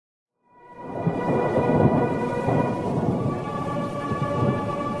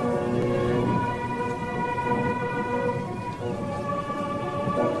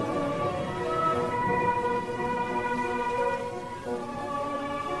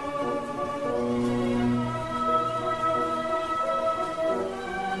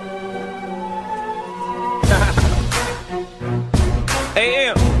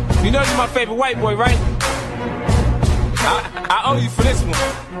You know you're my favorite white boy, right? I owe you for this one.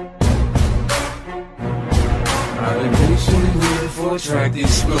 I've been patiently waiting for a track to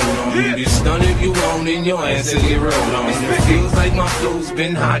explode on you. Get stunned if you want and your ass will get rolled on. It feels like my flow's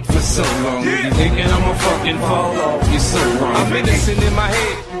been hot for so long. You thinking I'ma fucking fall off, you're so wrong. I'm innocent in my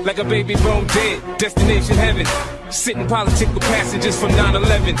head, like a baby bone dead. Destination heaven. Sitting politic with passengers from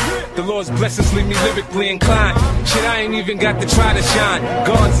 9/11. The Lord's blessings leave me lyrically inclined. Shit, I ain't even got to try to shine.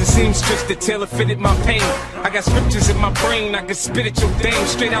 Guards and seamstress that tailor-fitted my pain. I got scriptures in my brain, I can spit at your dame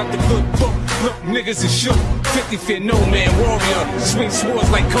straight out the good book. Look, niggas is shook. 50 fear no man, warrior. Swing swords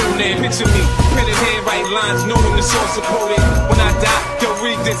like Conan. Picture me, pen in hand, write lines, knowing the source of it. When I die, they'll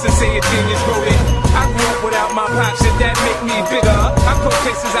read this and say a genius wrote it. I grew up without my pops, shit that make me bigger. I caught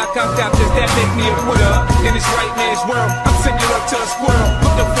cases I copped out, does that make me a quitter? In this right man's world, I'm sending you up to a squirrel.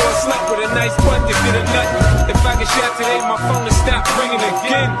 Looking for a slut with a nice butt to get a nut. If I get shot today, my phone will stop ringing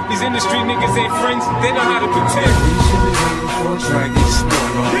again. These industry niggas ain't friends, they know how to pretend. Patiently waiting for a track to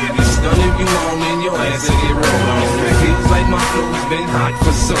explode on you. Get stunned if you want and your ass will get rolled on. It feels like my flow's been hot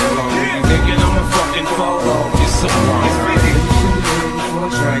for so long. You thinking I'ma fucking fall off, you're so wrong. Patiently waiting for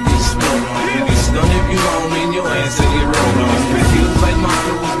a track to explode on you. Get stunned if you want and your ass will get rolled on. It feels like my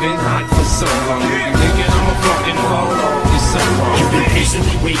flow's been hot for so long. You thinking I'ma fucking fall off, you're so wrong. You've been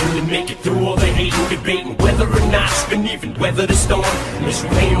patiently waiting to make it through all the hate and debating whether or not you can even weather the storm. As you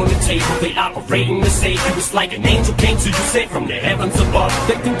lay on the table, they operating to save you. It's like an angel came to you sent from the heavens above.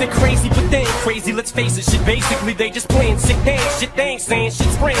 They think they're crazy, but they ain't crazy. Let's face it, shit. Basically, they just playing sick dance. Shit, they ain't saying shit.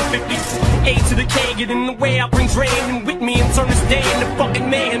 Spraying 50 A to the K, get in the way. I bring Drain with me and turn this day into fucking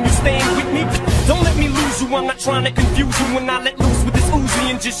mayhem. You staying with me? Don't let me lose you. I'm not trying to confuse you. When I let loose with this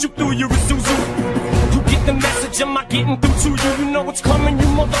Uzi and just shoot through your Isuzu. Get the message, am I getting through to you? You know what's coming, you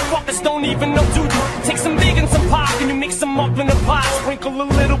motherfuckers don't even know, do you? Take some big and some pop, and you mix them up in a pot. Sprinkle a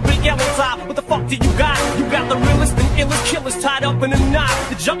little bit yellow top. What the fuck do you got? You got the realest and illest killers tied up in a knot.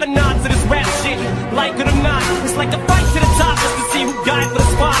 The juggernauts of this rap shit, like it or not. It's like a fight to the top just to see who died for the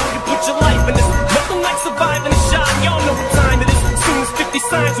spot. You put your life in this, nothing like surviving a shot. Y'all know what time it is, as soon as 50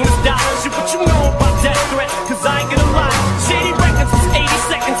 signs on his dollar. Shit, what you know about death threats, cause I get a lot. Shady records is 80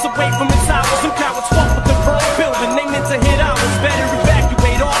 seconds away from its hours. Some cowards fuck with the building, they meant to hit ours. Better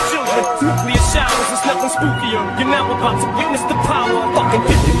evacuate all children. Nuclear showers, it's nothing spookier. You're now about to witness the power of fucking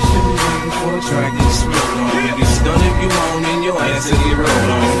 50. Patiently waiting for a track to explode on you. Get stunned if you want and your ass will get rolled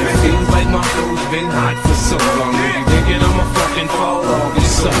on. It feels like my flow's been hot for so long. You thinking I'ma fucking fall off,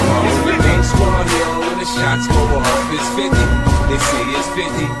 you're so wrong. The gang squad here when the shots go off, it's 50. They say it's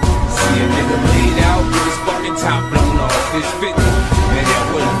 50. See a nigga laid out with his fucking top blown off, it's 50. Man, that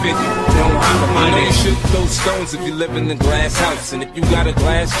wasn't 50. Don't holler my name. You should throw stones if you live in a glass house. And if you got a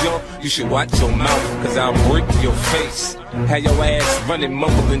glass jaw, you should watch your mouth, cause I'll break your face. Have your ass running,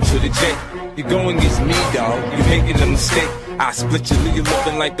 mumbling to the jet. You're going against me, dawg, you making a mistake. I split you, leave you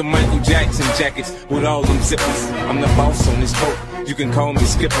looking like the Michael Jackson jackets with all them zippers. I'm the boss on this boat, you can call me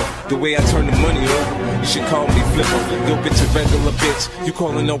Skipper. The way I turn the money over, you should call me Flipper. Yo bitch a regular bitch, you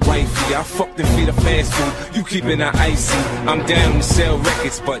calling her wifey. I fucked and feed her fast food, you keeping her icy. I'm down to sell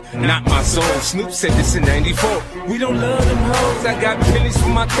records, but not my soul. Snoop said this in 94. We don't love them hoes, I got pennies for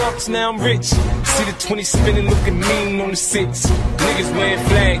my thoughts, now I'm rich. See the 20 spinning looking mean on the 6. Niggas wearing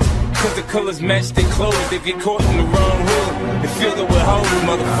flags, cause the colors match their clothes. They get caught in the wrong hood and feel that we're hoes,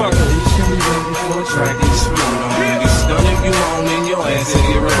 motherfucker. Patiently waiting for a track to explode on you. Get stunned if you want and your ass will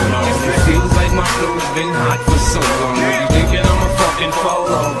get rolled on. It feels like my flow's been hot for so long. You thinking I'ma fucking fall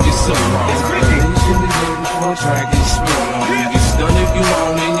off, you're so wrong. Patiently waiting for a track to explode on you. Get stunned if you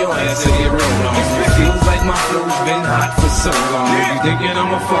want and your ass will get rolled on. It feels like my flow's been hot for so long. You thinking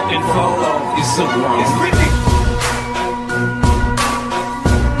I'ma fucking fall off, you're so wrong.